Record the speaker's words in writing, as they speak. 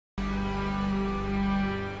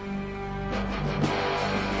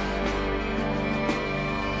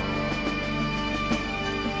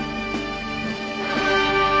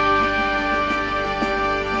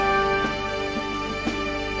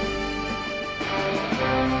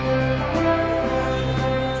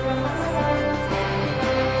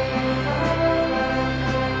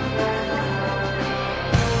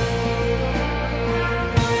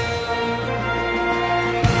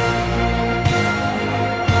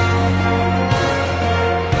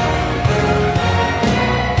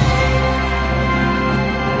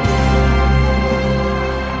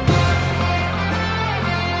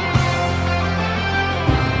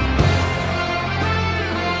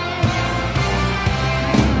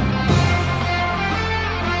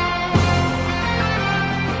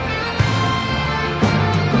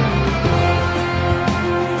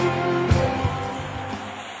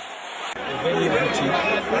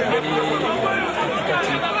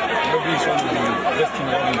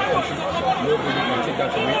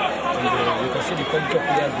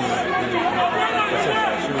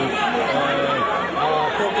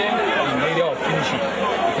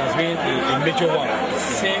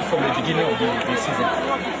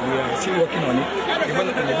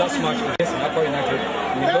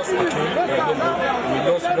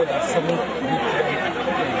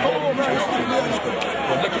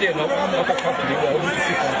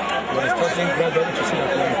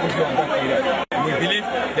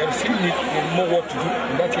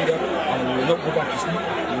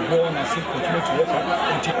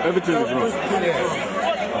Everything is wrong.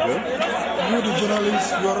 Okay. You, the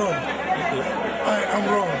journalists, you are wrong. I am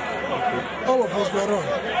wrong. All of us were wrong.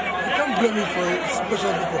 You can't blame me for a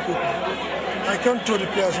special group of people. I can't throw the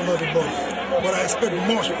players under the bus, but I expect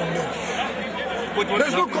much from them.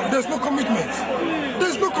 There's no commitment.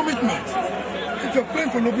 There's no commitment. If you're playing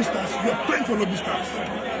for Lobi Stars, you're playing for Lobi Stars.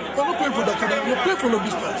 You're not playing for the academy, you're playing for Lobi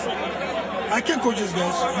Stars. I can coach these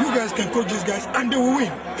guys, you guys can coach these guys, and they will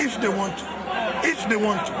win if they want to. If they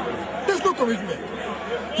want to. There's no commitment.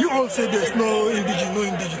 You all say there's no indigenous, no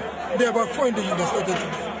indigenous. There are about 4 indigenous that started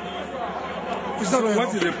today. Is that so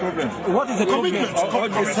what is the problem? What is the commitment? Or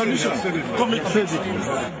the solution? Commitment.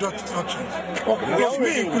 That actions.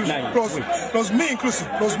 Plus me inclusive.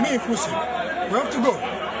 We have to go.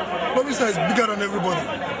 Lobi Stars is bigger than everybody.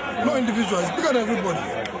 No individual is bigger than everybody.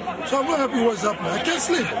 So I'm not happy what's happening. I can't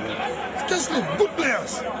sleep. Good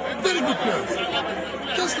players. Very good players.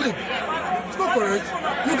 Can't sleep. It's not correct.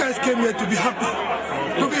 You guys came here to be happy.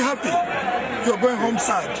 You're going home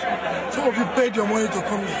sad. Some of you paid your money to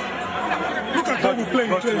come here. Look at how we play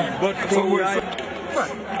in training.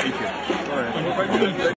 Fine. Thank you. All right.